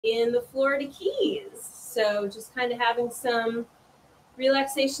in the Florida Keys. So just kind of having some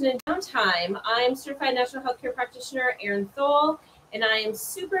relaxation and downtime. I'm certified natural healthcare practitioner Erin Thole, and I am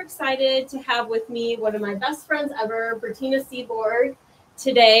super excited to have with me one of my best friends ever, Brittina Seaborg.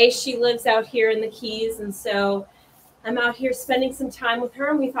 Today, she lives out here in the Keys, and so I'm out here spending some time with her,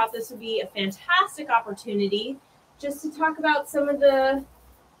 and we thought this would be a fantastic opportunity just to talk about some of the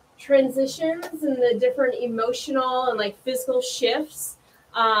transitions and the different emotional and like physical shifts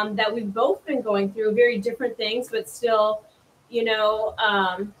that we've both been going through. Very different things, but still,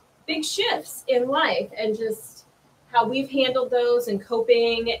 big shifts in life, and just how we've handled those and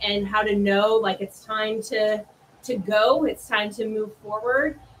coping, and how to know like it's time to go, it's time to move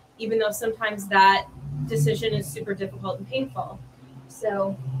forward, even though sometimes that decision is super difficult and painful.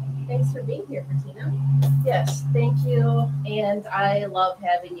 So thanks for being here, Brittina. Yes, thank you. And I love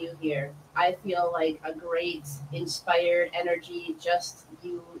having you here. I feel like a great inspired energy, just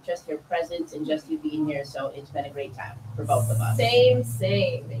your presence and just you being here. So it's been a great time for both of us.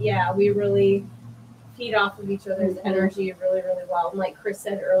 Same. Yeah, we really feed off of each other's energy really, really well. And like Chris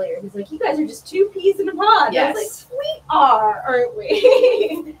said earlier, he's like, you guys are just two peas in a pod. Yes. I was like, we are, aren't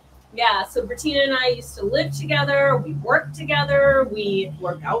we? Yeah, so Brittina and I used to live together. We worked together. We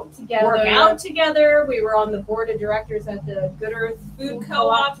work out together. We were on the board of directors at the Good Earth Food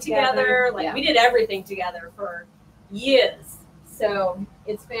Co-op together. Like we did everything together for years. So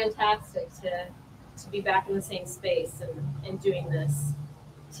it's fantastic to be back in the same space and doing this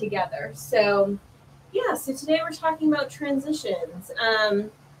together. So yeah, so today we're talking about transitions.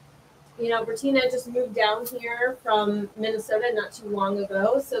 Brittina just moved down here from Minnesota not too long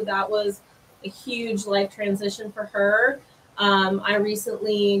ago, so that was a huge life transition for her. I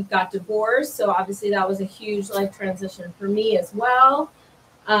recently got divorced, so obviously that was a huge life transition for me as well.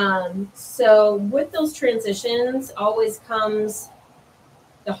 So with those transitions always comes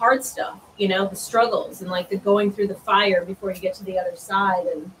the hard stuff, the struggles and like the going through the fire before you get to the other side,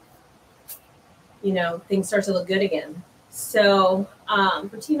 and things start to look good again. So,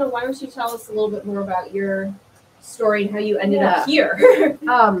 Brittina, why don't you tell us a little bit more about your story and how you ended up here?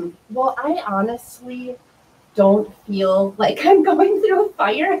 Well, I honestly don't feel like I'm going through a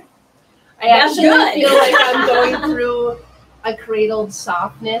fire. I actually feel like I'm going through a cradled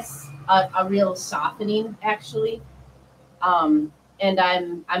softness, a real softening, actually. And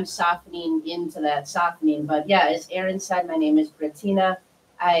I'm softening into that softening. But yeah, as Erin said, my name is Brittina.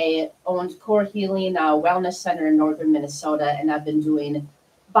 I owned Core Healing, a wellness center in northern Minnesota, and I've been doing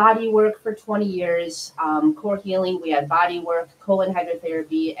body work for 20 years. Core Healing, we had body work, colon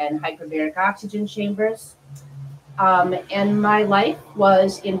hydrotherapy, and hyperbaric oxygen chambers. And my life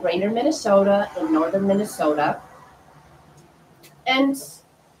was in Brainerd, Minnesota, in northern Minnesota. And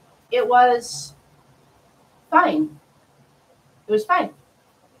it was fine. It was fine. There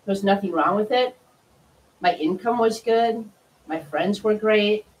was nothing wrong with it. My income was good. My friends were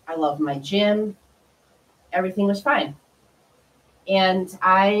great. I loved my gym. Everything was fine. And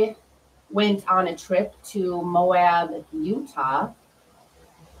I went on a trip to Moab, Utah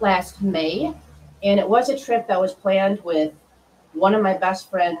last May. And it was a trip that was planned with one of my best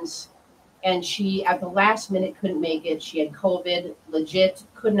friends. And she, at the last minute, couldn't make it. She had COVID, legit,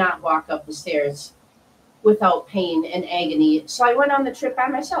 could not walk up the stairs without pain and agony. So I went on the trip by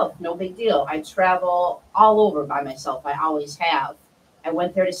myself. No big deal. I travel all over by myself. I always have. I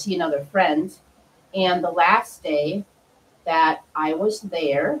went there to see another friend. And the last day that I was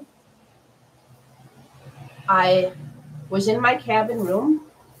there, I was in my cabin room,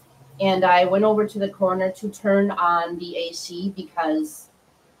 and I went over to the corner to turn on the AC because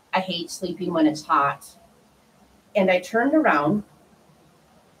I hate sleeping when it's hot. And I turned around,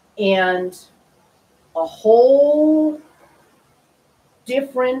 and a whole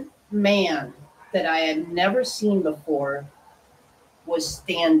different man that I had never seen before was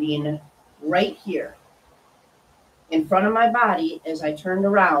standing right here in front of my body as I turned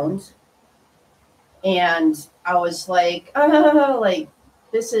around. And I was like, oh, like,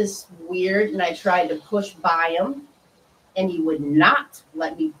 this is weird. And I tried to push by him, and he would not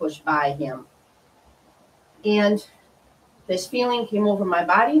let me push by him. And this feeling came over my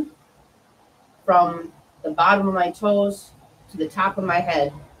body from the bottom of my toes to the top of my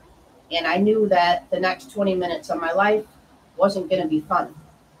head. And I knew that the next 20 minutes of my life wasn't going to be fun.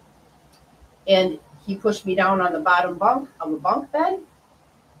 And he pushed me down on the bottom bunk of a bunk bed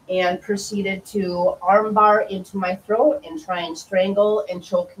and proceeded to armbar into my throat and try and strangle and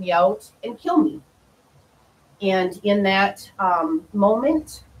choke me out and kill me. And in that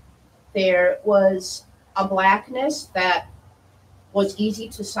moment, there was a blackness that was easy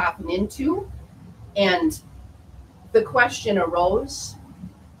to soften into. And the question arose,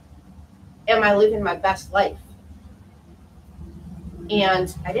 am I living my best life?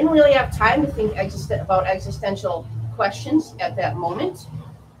 And I didn't really have time to think about existential questions at that moment,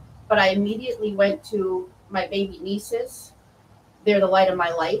 but I immediately went to my baby nieces. They're the light of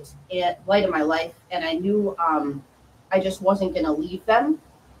my life, and I knew I just wasn't going to leave them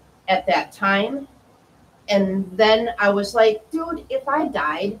at that time. And then I was like, dude, if I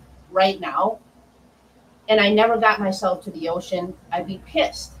died right now and I never got myself to the ocean, I'd be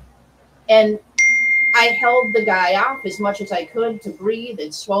pissed. And I held the guy off as much as I could to breathe.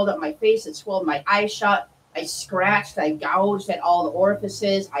 It swelled up my face. It swelled my eyes shut. I scratched. I gouged at all the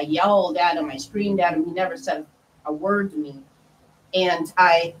orifices. I yelled at him. I screamed at him. He never said a word to me. And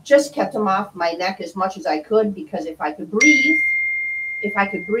I just kept him off my neck as much as I could, because if I could breathe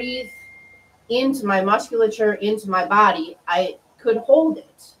into my musculature, into my body, I could hold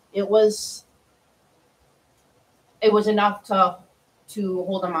it. It was enough to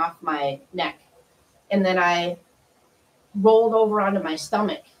hold him off my neck. And then I rolled over onto my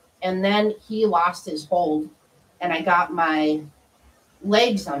stomach, and then he lost his hold, and I got my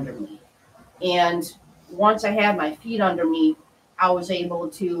legs under me. And once I had my feet under me, I was able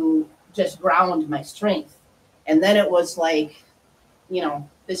to just ground my strength. And then it was like,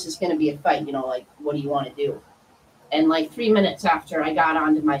 this is going to be a fight, like, what do you want to do? And like 3 minutes after I got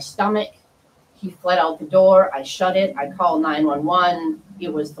onto my stomach, he fled out the door. I shut it. I called 911.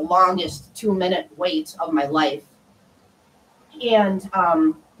 It was the longest 2-minute wait of my life. And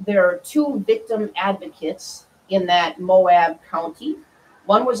there are 2 victim advocates in that Moab County.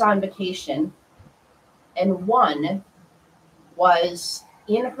 One was on vacation, and one was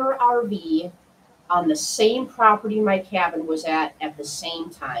in her RV on the same property my cabin was at the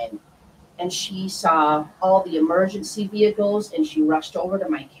same time. And she saw all the emergency vehicles, and she rushed over to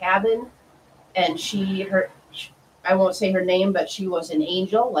my cabin. And I won't say her name, but she was an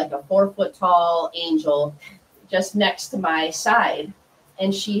angel, like a 4-foot tall angel, just next to my side.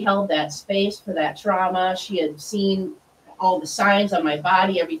 And she held that space for that trauma. She had seen all the signs on my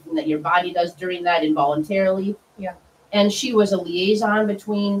body, everything that your body does during that involuntarily. Yeah. And she was a liaison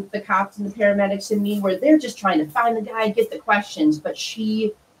between the cops and the paramedics and me, where they're just trying to find the guy, get the questions, but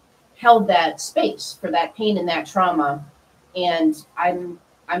she held that space for that pain and that trauma. And I'm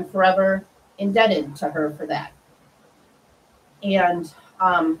forever indebted to her for that. And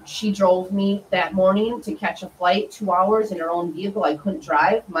she drove me that morning to catch a flight, 2 hours in her own vehicle. I couldn't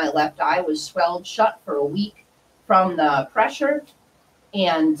drive. My left eye was swelled shut for a week from the pressure.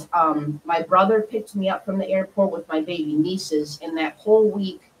 And my brother picked me up from the airport with my baby nieces. And that whole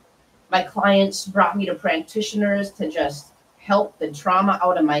week, my clients brought me to practitioners to just help the trauma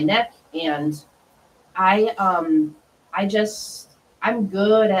out of my neck. And I'm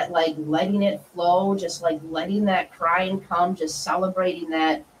good at like letting it flow, just like letting that crying come, just celebrating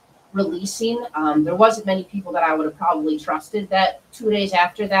that releasing. There wasn't many people that I would have probably trusted that 2 days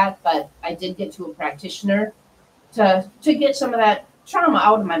after that, but I did get to a practitioner to get some of that trauma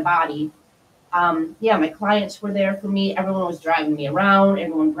out of my body. My clients were there for me. Everyone was driving me around.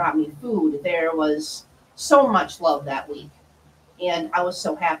 Everyone brought me food. There was so much love that week. And I was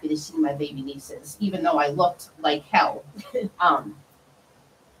so happy to see my baby nieces, even though I looked like hell.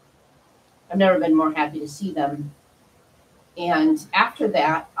 I've never been more happy to see them. And after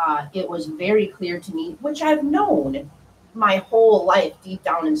that, it was very clear to me, which I've known my whole life deep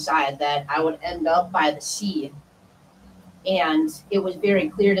down inside, that I would end up by the sea. And it was very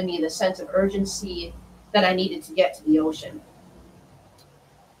clear to me the sense of urgency that I needed to get to the ocean.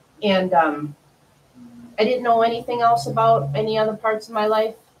 And I didn't know anything else about any other parts of my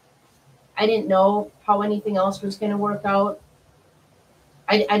life. I didn't know how anything else was going to work out.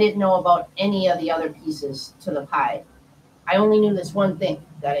 I didn't know about any of the other pieces to the pie. I only knew this one thing,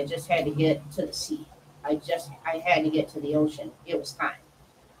 that I just had to get to the sea. I had to get to the ocean. It was time.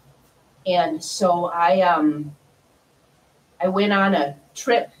 And so I went on a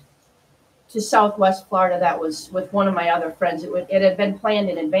trip to Southwest Florida that was with one of my other friends. It had been planned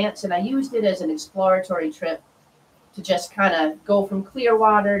in advance, and I used it as an exploratory trip to just kind of go from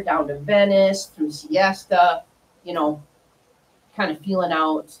Clearwater down to Venice, through Siesta, kind of feeling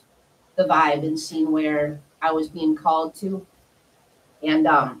out the vibe and seeing where I was being called to. And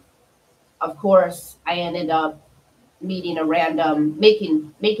of course, I ended up making a random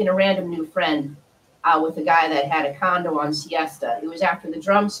new friend with a guy that had a condo on Siesta. It was after the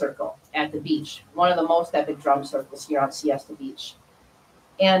drum circle at the beach, one of the most epic drum circles here on Siesta Beach.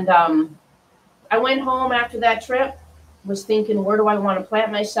 And I went home after that trip, was thinking, where do I want to plant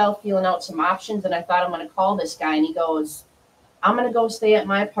myself, feeling out some options. And I thought, I'm going to call this guy. And he goes, I'm going to go stay at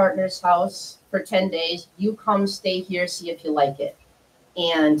my partner's house for 10 days. You come stay here, see if you like it.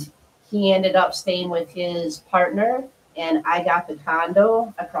 And he ended up staying with his partner, and I got the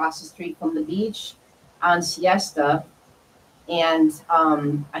condo across the street from the beach on Siesta. And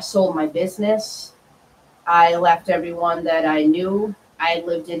I sold my business. I left everyone that I knew. I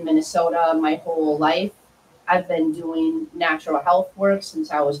lived in Minnesota my whole life. I've been doing natural health work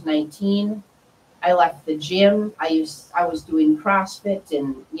since I was 19. I left the gym. I was doing CrossFit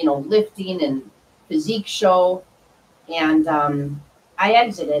and, lifting and physique show. And I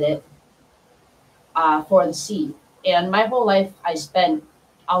exited it for the sea. And my whole life I spent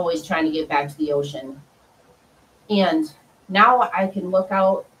always trying to get back to the ocean. And now I can look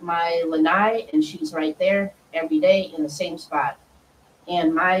out my lanai and she's right there every day in the same spot.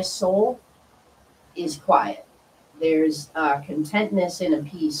 And my soul is quiet. There's a contentness and a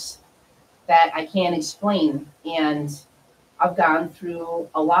peace that I can't explain. And I've gone through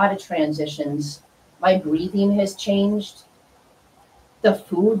a lot of transitions. My breathing has changed. The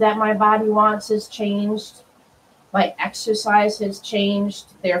food that my body wants has changed. My exercise has changed,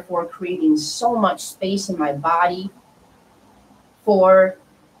 therefore creating so much space in my body for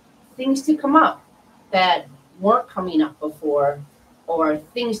things to come up that weren't coming up before, or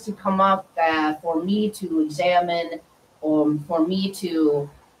things to come up that for me to examine, or for me to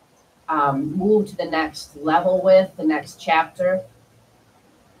move to the next level with, the next chapter.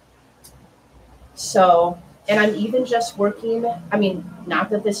 So, and I'm even just working, not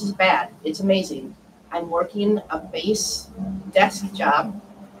that this is bad, it's amazing. I'm working a base desk job,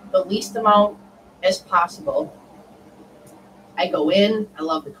 the least amount as possible. I go in, I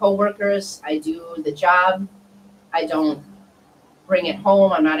love the coworkers, I do the job, I don't bring it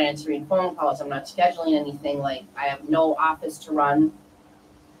home, I'm not answering phone calls, I'm not scheduling anything, like I have no office to run.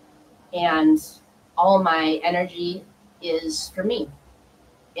 And all my energy is for me.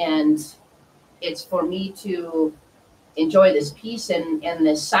 And it's for me to enjoy this peace and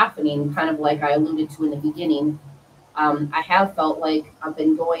this softening, kind of like I alluded to in the beginning. I have felt like I've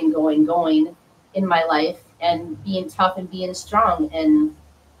been going in my life and being tough and being strong. And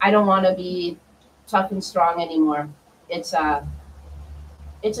I don't want to be tough and strong anymore. It's a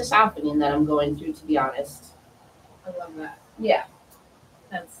softening that I'm going through, to be honest. I love that. Yeah.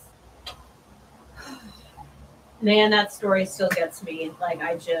 Man, that story still gets me. Like,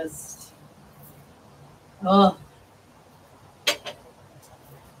 oh.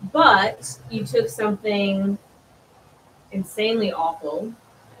 But you took something insanely awful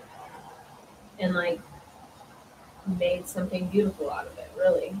and made something beautiful out of it,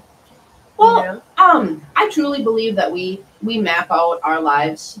 really. Well, I truly believe that we map out our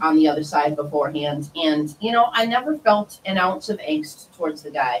lives on the other side beforehand. And, I never felt an ounce of angst towards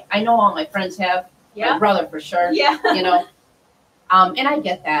the guy. I know all my friends have. Yeah. My brother for sure. Yeah. And I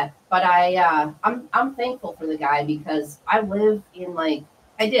get that. But I'm thankful for the guy because I live in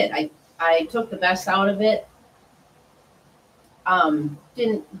I took the best out of it.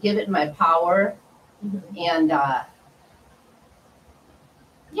 Didn't give it my power. Mm-hmm. And I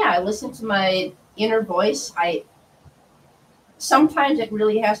listened to my inner voice. Sometimes it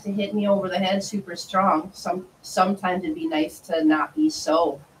really has to hit me over the head super strong. Sometimes it'd be nice to not be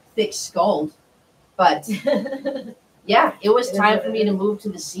so thick-skulled. But yeah, it was time for me to move to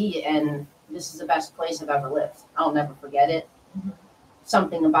the sea, and this is the best place I've ever lived. I'll never forget it. Mm-hmm.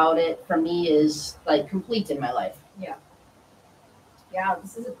 Something about it for me is complete in my life. Yeah. Yeah,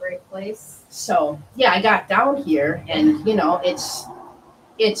 this is a great place. So yeah, I got down here, and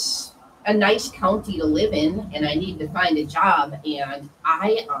it's a nice county to live in, and I need to find a job. And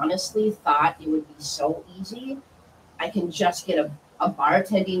I honestly thought it would be so easy. I can just get a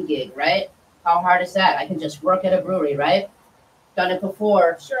bartending gig, right? How hard is that? I can just work at a brewery, right? Done it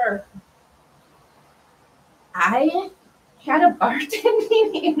before. Sure. I had a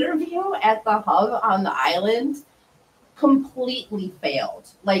bartending interview at the Hub on the island. Completely failed.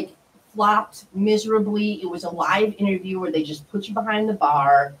 Flopped miserably. It was a live interview where they just put you behind the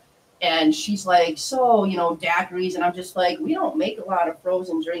bar. And she's like, so, daiquiris. And I'm just like, we don't make a lot of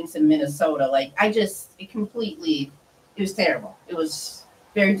frozen drinks in Minnesota. It was terrible. It was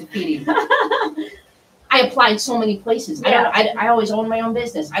very defeating. I applied so many places. Yeah. I always own my own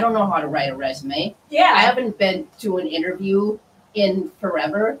business. I don't know how to write a resume. Yeah. I haven't been to an interview in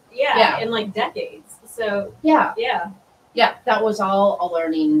forever. Yeah. In decades. So yeah. Yeah. Yeah. That was all a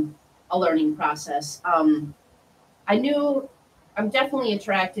learning process. I knew I'm definitely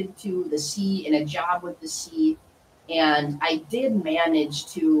attracted to the sea and a job with the sea. And I did manage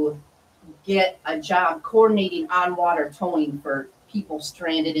to get a job coordinating on-water towing for people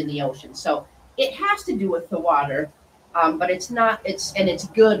stranded in the ocean. So it has to do with the water, but it's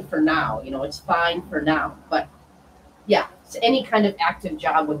good for now. It's fine for now. But yeah, any kind of active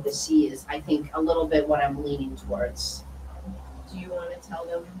job with the sea is, I think, a little bit what I'm leaning towards. Do you want to tell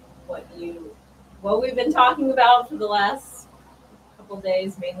them what we've been talking about for the last couple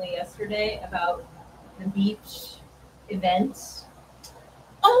days, mainly yesterday, about the beach event?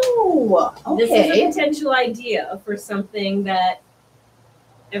 Oh, okay. This is a potential idea for something that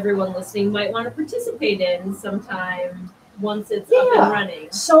everyone listening might want to participate in sometime once it's up and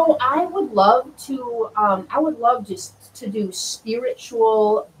running. So I would love just to do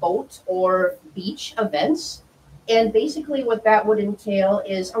spiritual boat or beach events. And basically what that would entail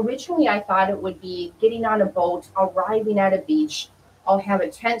is, originally I thought it would be getting on a boat, arriving at a beach. I'll have a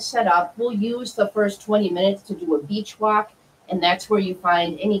tent set up. We'll use the first 20 minutes to do a beach walk. And that's where you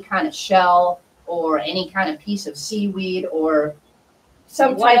find any kind of shell or any kind of piece of seaweed or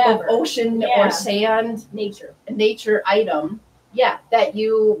some type of ocean or sand nature item, that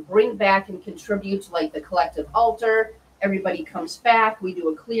you bring back and contribute to like the collective altar. Everybody comes back. We do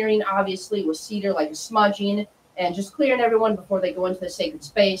a clearing, obviously, with cedar, like a smudging, and just clearing everyone before they go into the sacred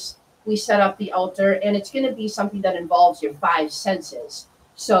space. We set up the altar, and it's going to be something that involves your 5 senses.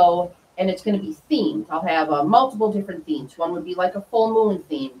 So, and it's going to be themed. I'll have multiple different themes. One would be like a full moon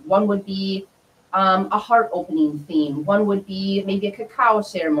theme. One would be a heart opening theme. One would be maybe a cacao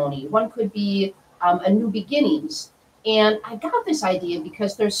ceremony. One could be a new beginnings. And I got this idea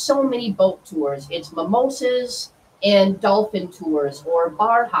because there's so many boat tours. It's mimosas and dolphin tours or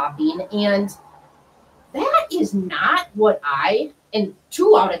bar hopping. And that is not what and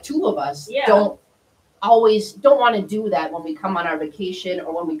 2 out of 2 of us don't want to do that when we come on our vacation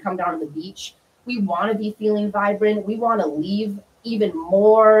or when we come down to the beach. We want to be feeling vibrant. We want to leave even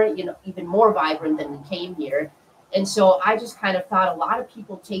more vibrant than we came here. And so I just kind of thought a lot of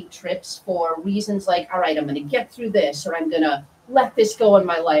people take trips for reasons like, all right, I'm going to get through this, or I'm going to let this go in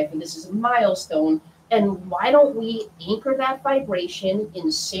my life, and this is a milestone. And why don't we anchor that vibration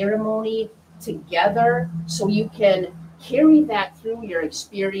in ceremony together so you can carry that through your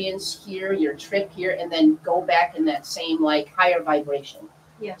experience here, your trip here, and then go back in that same like higher vibration.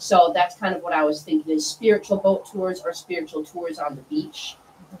 Yeah. So that's kind of what I was thinking, is spiritual boat tours or spiritual tours on the beach,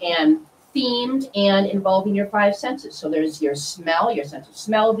 and themed and involving your 5 senses. So there's your smell, your sense of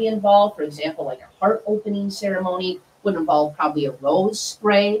smell will be involved. For example, like a heart opening ceremony would involve probably a rose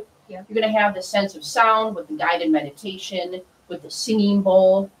spray. Yeah. You're going to have the sense of sound with the guided meditation, with the singing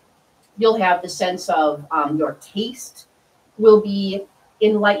bowl. You'll have the sense of your taste will be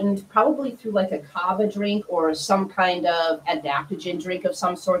enlightened probably through like a kava drink or some kind of adaptogen drink of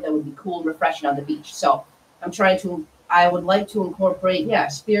some sort that would be cool and refreshing on the beach. So I would like to incorporate,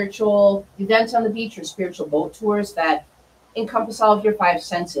 spiritual events on the beach or spiritual boat tours that encompass all of your 5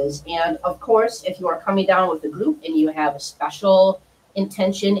 senses. And of course, if you are coming down with a group and you have a special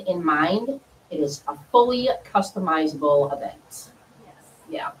intention in mind, it is a fully customizable event. Yes.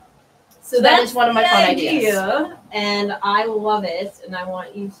 Yeah. So that is one of my fun ideas. And I love it. And I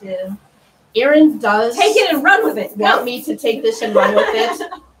want you to... Erin does... take it and run with it. Want me to take this and run with it.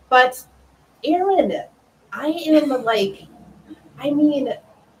 But Erin, I am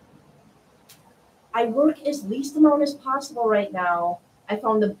I work as least amount as possible right now. I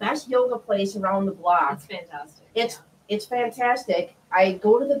found the best yoga place around the block. It's fantastic. It's fantastic. I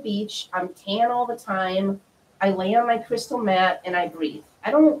go to the beach. I'm tan all the time. I lay on my crystal mat and I breathe.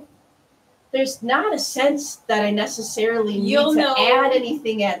 There's not a sense that I necessarily need to add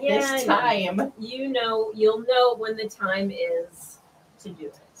anything at this time. You'll know when the time is to do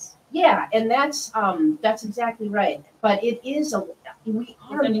it. Yeah, and that's exactly right. But it is we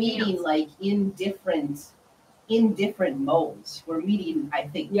are meeting like in different modes. We're meeting, I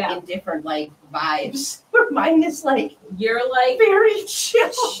think, in different like vibes. Where mine is like, you're like very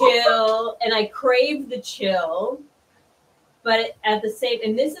chill, and I crave the chill. But at the same,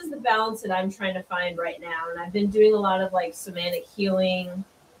 and this is the balance that I'm trying to find right now. And I've been doing a lot of like somatic healing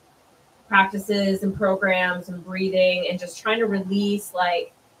practices and programs and breathing and just trying to release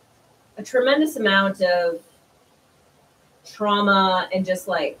like a tremendous amount of trauma and just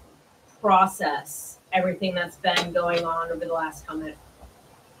like process everything that's been going on over the last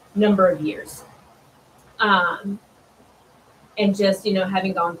number of years. And just,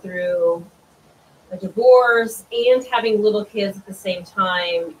 having gone through a divorce and having little kids at the same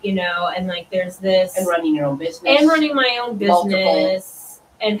time, and like there's this, and running your own business, and running my own business,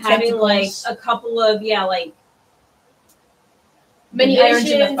 and having tentacles. Like a couple of many irons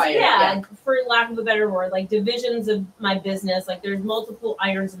in the fire. Yeah, for lack of a better word, like divisions of my business. Like there's multiple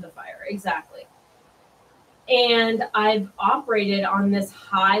irons in the fire. Exactly. And I've operated on this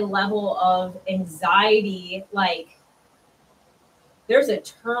high level of anxiety, like there's a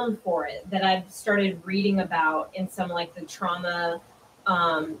term for it that I've started reading about in some like the trauma,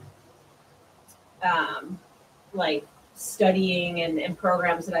 like studying and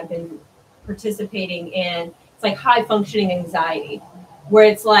programs that I've been participating in. It's like high functioning anxiety, where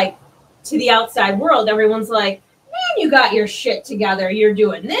it's like to the outside world, everyone's like, man, you got your shit together. You're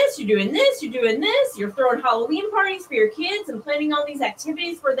doing this, you're doing this, you're doing this. You're throwing Halloween parties for your kids and planning all these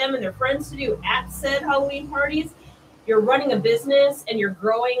activities for them and their friends to do at said Halloween parties. You're running a business and you're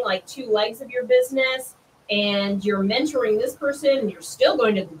growing like 2 legs of your business, and you're mentoring this person, and you're still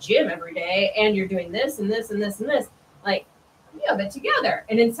going to the gym every day, and you're doing this and this and this and this. Like, you have it together.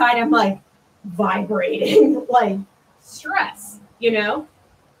 And inside I'm like vibrating, like stress, you know?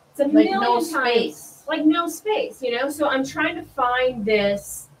 It's a like million no times, space. like no space, you know? So I'm trying to find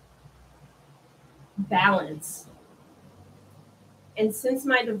this balance. And since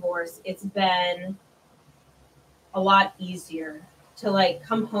my divorce, it's been a lot easier to like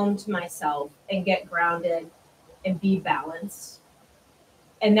come home to myself and get grounded and be balanced.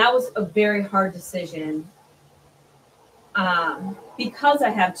 And that was a very hard decision because I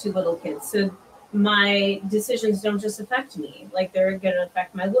have 2 little kids. So my decisions don't just affect me, like they're going to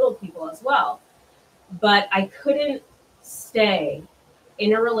affect my little people as well. But I couldn't stay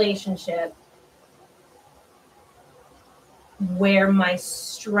in a relationship where my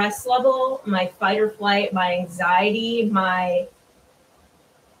stress level, my fight or flight, my anxiety, my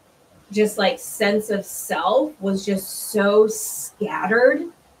just like sense of self was just so scattered,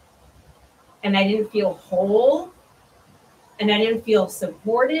 and I didn't feel whole, and I didn't feel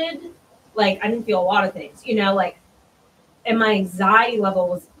supported. Like I didn't feel a lot of things, you know, like, and my anxiety level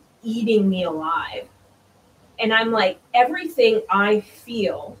was eating me alive. And I'm like, everything I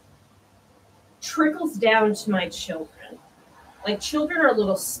feel trickles down to my children. Like children are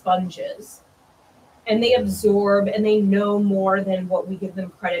little sponges, and they absorb and they know more than what we give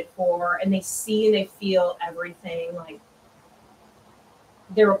them credit for. And they see and they feel everything. Like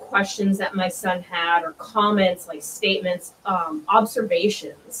there were questions that my son had, or comments, like statements,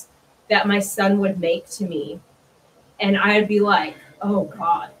 observations that my son would make to me. And I'd be like, oh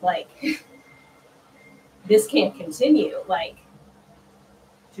God, like this can't continue. Like,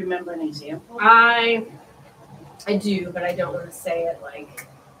 Do you remember an example? I do, but I don't want to say it like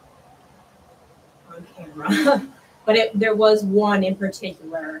on camera. But there was one in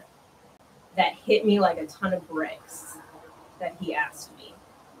particular that hit me like a ton of bricks that he asked me.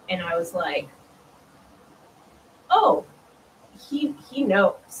 And I was like, oh, he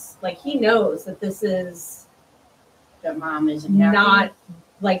knows. Like he knows that this is That mom isn't happy. not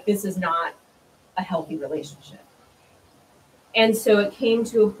like this is not a healthy relationship. And so it came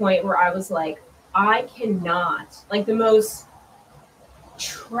to a point where I was like, I cannot, like the most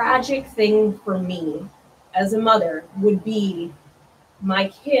tragic thing for me as a mother would be my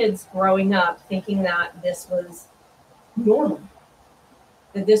kids growing up thinking that this was normal,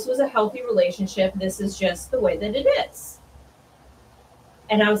 that this was a healthy relationship. This is just the way that it is.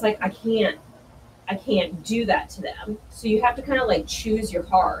 And I was like, I can't do that to them. So you have to kind of like choose your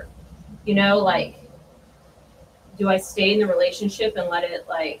heart, you know, like, do I stay in the relationship and let it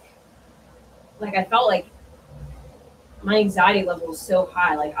like I felt like my anxiety level was so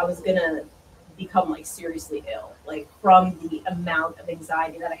high, like I was gonna become like seriously ill, like from the amount of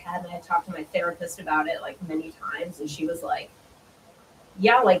anxiety that I had. And I talked to my therapist about it like many times, and she was like,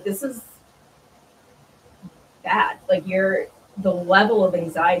 yeah, like this is bad. Like the level of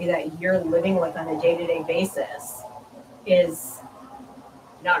anxiety that you're living with on a day-to-day basis is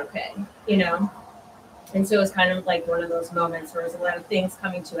not okay, you know? And so it was kind of like one of those moments where there was a lot of things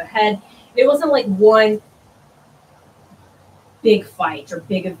coming to a head. It wasn't like one big fight or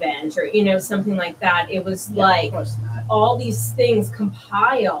big event or, you know, something like that. It was like all these things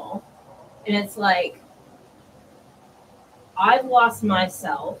compile, and it's like, I've lost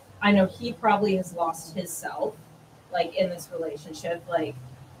myself. I know he probably has lost his self, like in this relationship. Like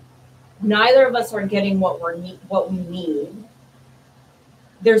neither of us are getting what we need.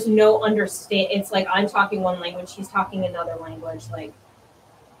 There's no understand. It's like I'm talking one language, he's talking another language. Like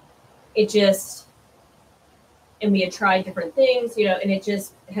it just, and we had tried different things, you know, and it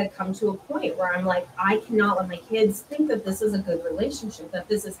just had come to a point where I'm like, I cannot let my kids think that this is a good relationship, that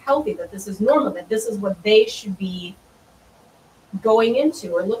this is healthy, that this is normal, that this is what they should be going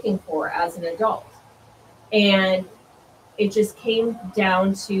into or looking for as an adult. And it just came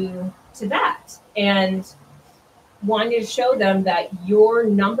down to that. And wanting to show them that your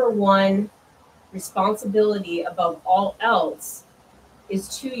number one responsibility above all else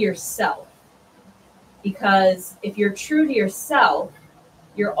is to yourself. Because if you're true to yourself,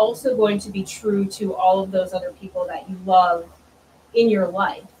 you're also going to be true to all of those other people that you love in your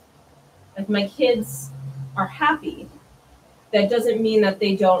life. Like my kids are happy. That doesn't mean that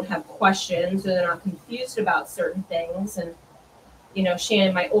they don't have questions or they're not confused about certain things. And, you know,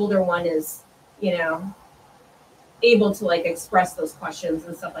 Shannon, my older one, is, you know, able to like express those questions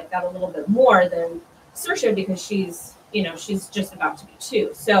and stuff like that a little bit more than Saoirse, because she's, you know, she's just about to be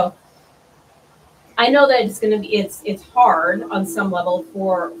 2. So I know that it's going to be, it's hard on some level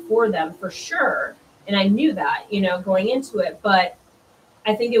for them for sure. And I knew that, you know, going into it, but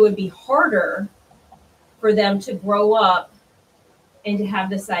I think it would be harder for them to grow up and to have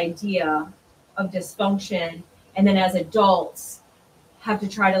this idea of dysfunction, and then as adults have to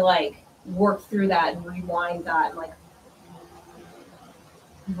try to like work through that and rewind that and like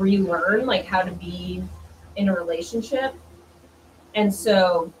relearn like how to be in a relationship. And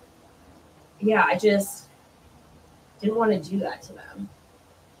so, yeah, I just didn't want to do that to them,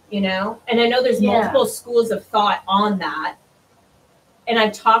 you know? And I know there's multiple schools of thought on that. And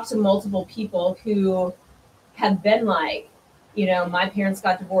I've talked to multiple people who have been like, you know, my parents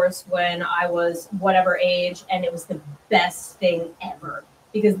got divorced when I was whatever age, and it was the best thing ever,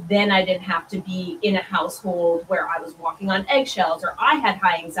 because then I didn't have to be in a household where I was walking on eggshells, or I had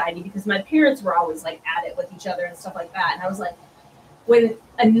high anxiety because my parents were always like at it with each other and stuff like that. And I was like, when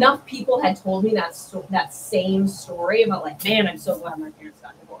enough people had told me that same story about like, man, I'm so glad my parents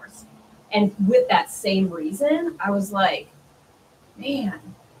got divorced, and with that same reason, I was like, man,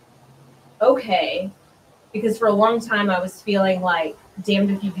 okay. Because for a long time I was feeling like damned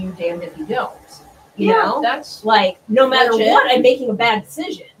if you do, damned if you don't. You know? That's like no matter what, I'm making a bad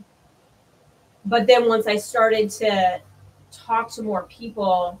decision. But then once I started to talk to more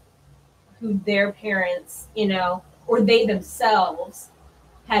people who their parents, you know, or they themselves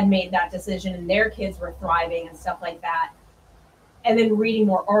had made that decision and their kids were thriving and stuff like that, and then reading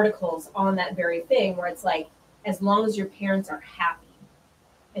more articles on that very thing where it's like, as long as your parents are happy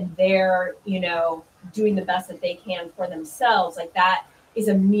and they're, you know, doing the best that they can for themselves, like that is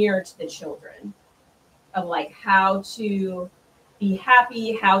a mirror to the children of like how to be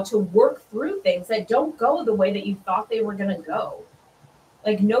happy, how to work through things that don't go the way that you thought they were going to go.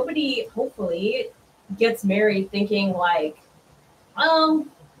 Like nobody, hopefully, gets married thinking like, well,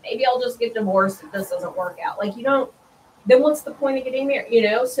 maybe I'll just get divorced if this doesn't work out. Like you don't, then what's the point of getting married, you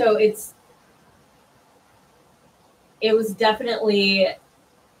know? So it was definitely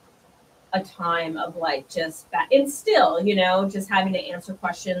a time of like just that, and still, you know, just having to answer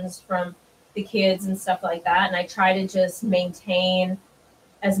questions from the kids and stuff like that. And I try to just maintain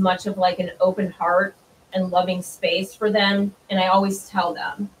as much of like an open heart and loving space for them. And I always tell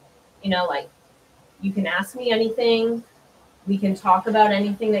them, you know, like, you can ask me anything. We can talk about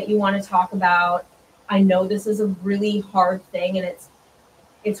anything that you want to talk about. I know this is a really hard thing, and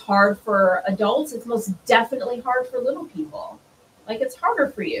it's hard for adults. It's most definitely hard for little people. Like it's harder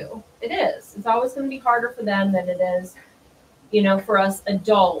for you. It is. It's always going to be harder for them than it is, you know, for us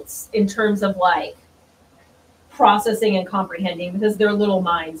adults in terms of like processing and comprehending, because their little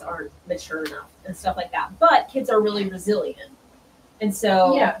minds aren't mature enough and stuff like that. But kids are really resilient. And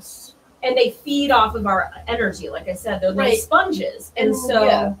so, yes. And they feed off of our energy. Like I said, they're little sponges. And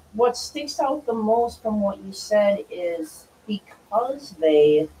so what sticks out the most from what you said is because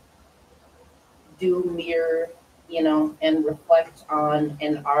they do mirror, you know, and reflect on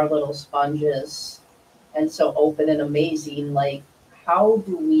and are little sponges and so open and amazing, like how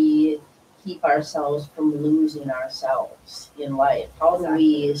do we keep ourselves from losing ourselves in life? How do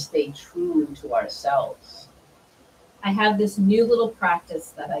we stay true to ourselves? I have this new little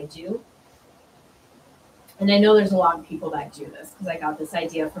practice that I do. And I know there's a lot of people that do this because I got this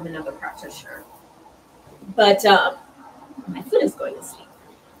idea from another practitioner. But my foot is going to sleep.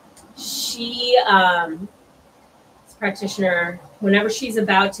 She, this practitioner, whenever she's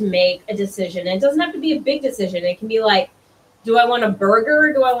about to make a decision, and it doesn't have to be a big decision. It can be like, do I want a burger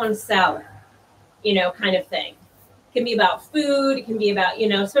or do I want a salad? You know, kind of thing. It can be about food. It can be about, you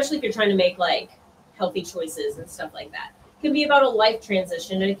know, especially if you're trying to make like healthy choices and stuff like that. It can be about a life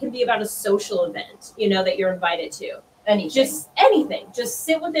transition, and it can be about a social event, you know, that you're invited to. Just anything. Just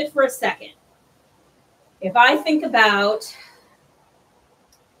sit with it for a second. If I think about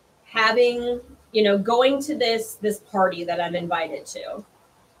having, you know, going to this party that I'm invited to,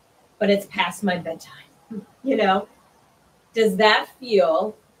 but it's past my bedtime, you know, does that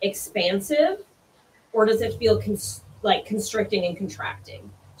feel expansive, or does it feel like constricting and contracting?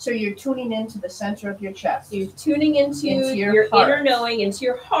 So you're tuning into the center of your chest. You're tuning into your inner knowing, into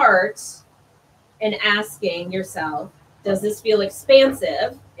your heart, and asking yourself, does this feel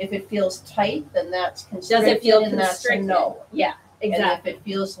expansive? If it feels tight, then that's constricted. Does it feel and constricted? That's a no. Yeah, exactly. And if it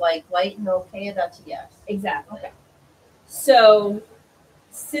feels like light and okay, that's a yes. Exactly. Okay. So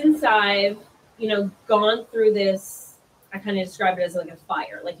since I've, gone through this, I kind of describe it as like a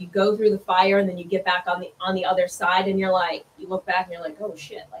fire. Like you go through the fire and then you get back on the other side and you're like, you look back and you're like, oh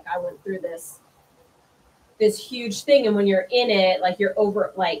shit, like I went through this huge thing. And when you're in it, like you're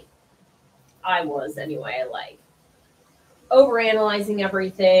over, like I was anyway, like overanalyzing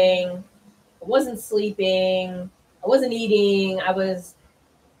everything. I wasn't sleeping. I wasn't eating. I was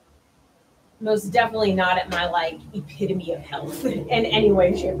most definitely not at my like epitome of health in any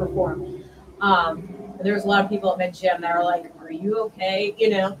way, shape, or form. There was a lot of people at my gym that were like, "Are you okay?"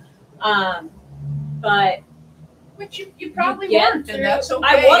 But which you probably weren't, and that's okay.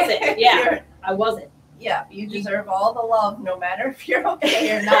 I wasn't. Yeah, I wasn't. Yeah, you deserve all the love, no matter if you're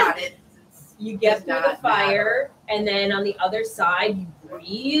okay or not. You get through the fire, and then on the other side, you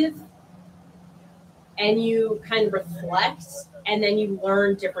breathe, and you kind of reflect, and then you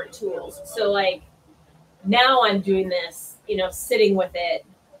learn different tools. So, like, now I'm doing this, sitting with it.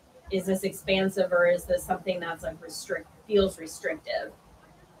 Is this expansive, or is this something that's like feels restrictive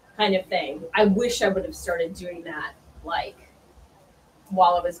kind of thing? I wish I would have started doing that, like,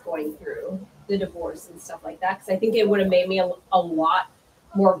 while I was going through the divorce and stuff like that, because I think it would have made me a lot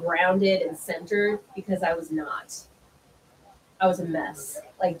more grounded and centered, because I was not. I was a mess,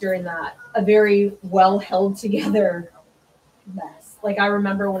 like during that, a very well held together mess. Like I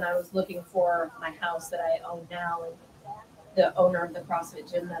remember when I was looking for my house that I own now, and the owner of the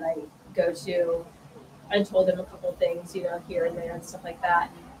CrossFit gym that I go to, I told him a couple things, here and there and stuff like that.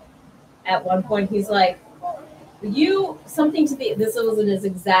 At one point, he's like, something to be, this wasn't his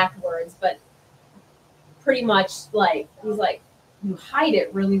exact words, but pretty much like, he's like, you hide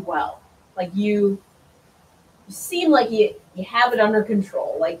it really well. Like you seem like you have it under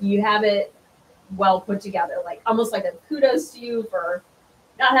control. Like you have it well put together, like almost like a kudos to you for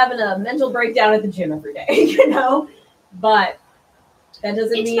not having a mental breakdown at the gym every day, but that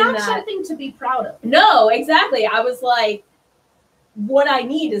doesn't mean that it's not something to be proud of. No, exactly. I was like, what I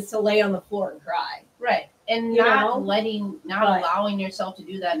need is to lay on the floor and cry. Right. And not allowing yourself to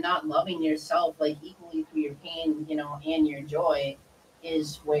do that, not loving yourself like equally through your pain, and your joy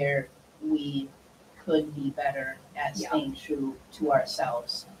is where we could be better at staying true to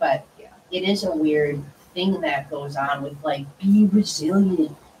ourselves. But it is a weird thing that goes on with like, be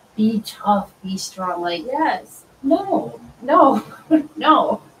resilient, be tough, be strong. Like, yes. No.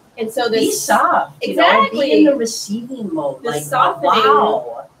 And so be soft. Exactly. Be in the receiving mode. The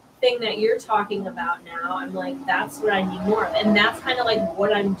softening thing that you're talking about now, I'm like, that's what I need more of. And that's kind of like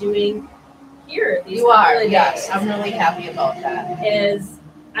what I'm doing here. You are, yes. I'm really happy about that. Is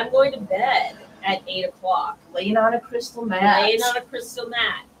I'm going to bed at 8:00. Laying on a crystal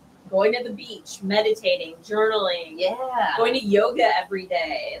mat. Going to the beach, meditating, journaling. Yeah. Going to yoga every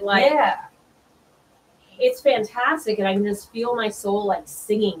day. Like, it's fantastic, and I can just feel my soul like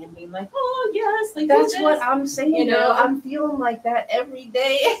singing and being like, "Oh yes!" Like that's what I'm saying. I'm feeling like that every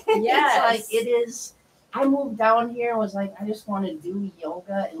day. Yes, it's like it is. I moved down here and was like, I just want to do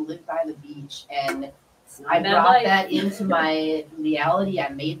yoga and live by the beach, and I brought that into my reality. I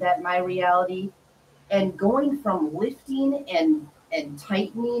made that my reality, and going from lifting and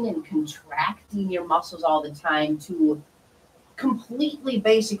tightening and contracting your muscles all the time to completely,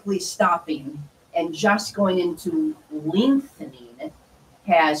 basically stopping and just going into lengthening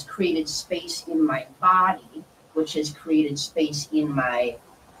has created space in my body, which has created space in my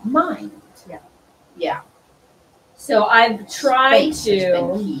mind. Yeah. So I've tried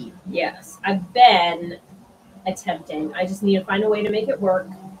to. Yes, I've been attempting. I just need to find a way to make it work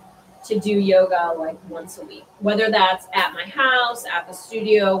to do yoga like once a week, whether that's at my house, at the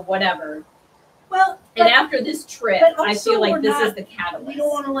studio, whatever. Well, and after this trip, I feel like this is the catalyst. We don't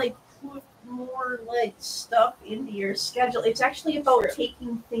want to like put more like stuff into your schedule. It's actually about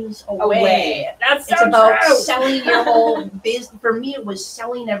taking things away. That's so it's about true. Selling your whole business. For me, it was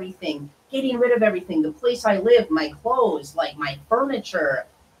selling everything, getting rid of everything. The place I live, my clothes, like my furniture,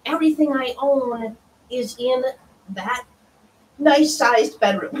 everything I own is in that nice sized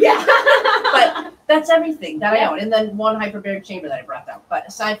bedroom. Yeah. But that's everything that I own. And then one hyperbaric chamber that I brought down. But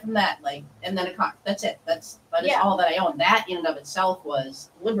aside from that, like, and then a car. That's it. That is all that I own. That in and of itself was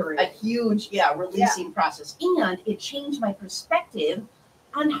liberating. A huge, releasing process. And it changed my perspective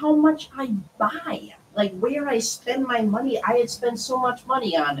on how much I buy. Like where I spend my money. I had spent so much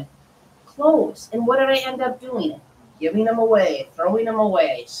money on clothes. And what did I end up doing? Giving them away, throwing them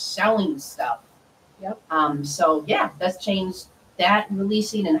away, selling stuff. Yep. So that's changed that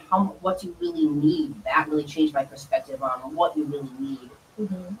releasing and what you really need. That really changed my perspective on what you really need.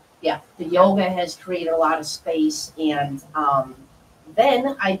 Mm-hmm. Yeah. The yoga has created a lot of space, and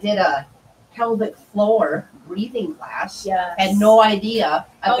then I did a pelvic floor breathing class. Yes. Had no idea.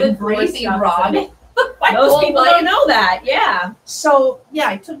 I've been breathing wrong. Most people don't know that. Yeah. So yeah,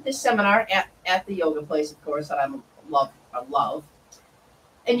 I took this seminar at the yoga place, of course, that I love.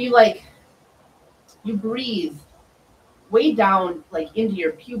 And you breathe way down, like into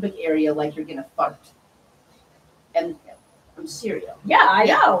your pubic area, like you're gonna fart. And I'm serious. Yeah, I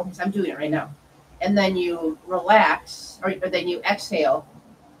know. I'm doing it right now. And then you relax, or then you exhale.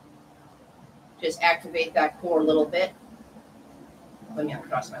 Just activate that core a little bit. Let me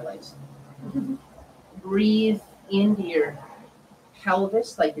uncross my legs. Breathe into your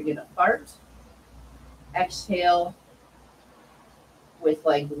pelvis like you're gonna fart. Exhale with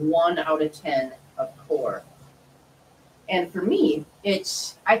like 1 out of 10 of core. And for me,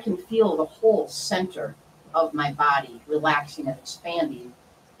 I can feel the whole center of my body relaxing and expanding,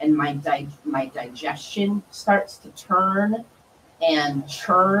 and my digestion starts to turn and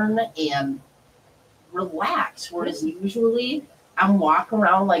churn and relax. Whereas usually I'm walking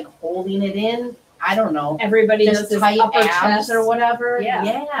around like holding it in. I don't know. Everybody just does this tight upper abs chest or whatever. Yeah.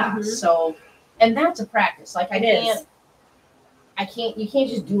 Mm-hmm. So, and that's a practice. Like you can't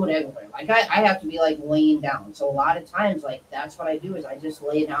just do it everywhere. Like I have to be like laying down. So a lot of times, like that's what I do is I just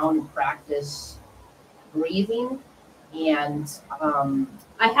lay down and practice breathing. And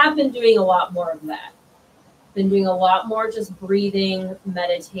I have been doing a lot more of that. Been doing a lot more just breathing,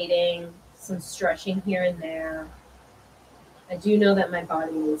 meditating, some stretching here and there. I do know that my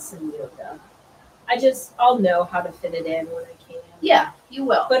body needs some yoga. I'll know how to fit it in when I can. Yeah, you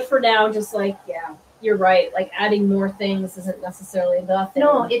will. But for now, just like, yeah, you're right. Like adding more things isn't necessarily the thing.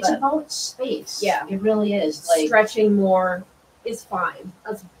 No, it's about space. Yeah. It really is. Like stretching more is fine.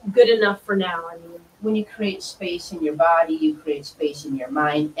 That's good enough for now. I mean, when you create space in your body, you create space in your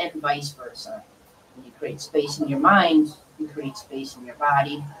mind, and vice versa. When you create space in your mind, you create space in your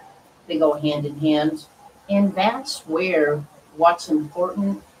body. They go hand in hand. And that's where what's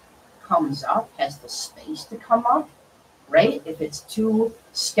important comes up, has the space to come up, right? If it's too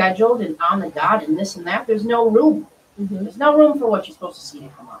scheduled and on the dot and this and that, there's no room. Mm-hmm. There's no room for what you're supposed to see to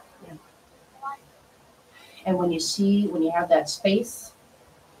come up. Yeah. And when you have that space,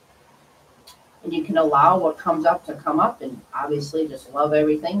 and you can allow what comes up to come up, and obviously just love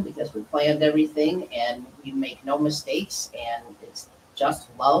everything because we planned everything and we make no mistakes, and it's just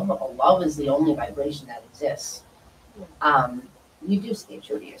love. Love is the only vibration that exists. You do stay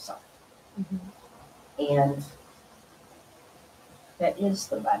true to yourself. Mm-hmm. And that is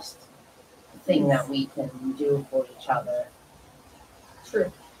the best thing that we can do for each other. True.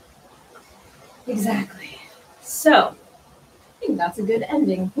 Exactly. So, I think that's a good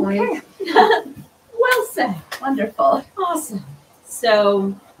ending point. Okay. Well said. Wonderful. Awesome.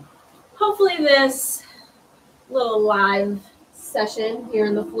 So, hopefully this little live session here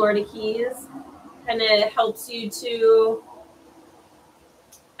in the Florida Keys kind of helps you to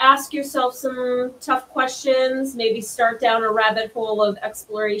ask yourself some tough questions, maybe start down a rabbit hole of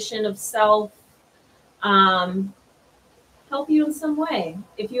exploration of self, help you in some way.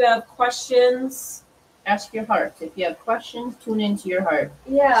 If you have questions, ask your heart. If you have questions, tune into your heart.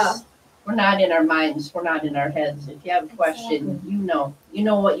 Yeah. We're not in our minds. We're not in our heads. If you have a question, exactly. You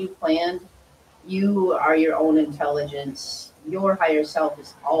know what you planned. You are your own intelligence. Your higher self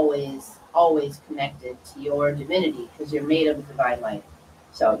is always connected to your divinity because you're made of divine light.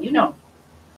 So,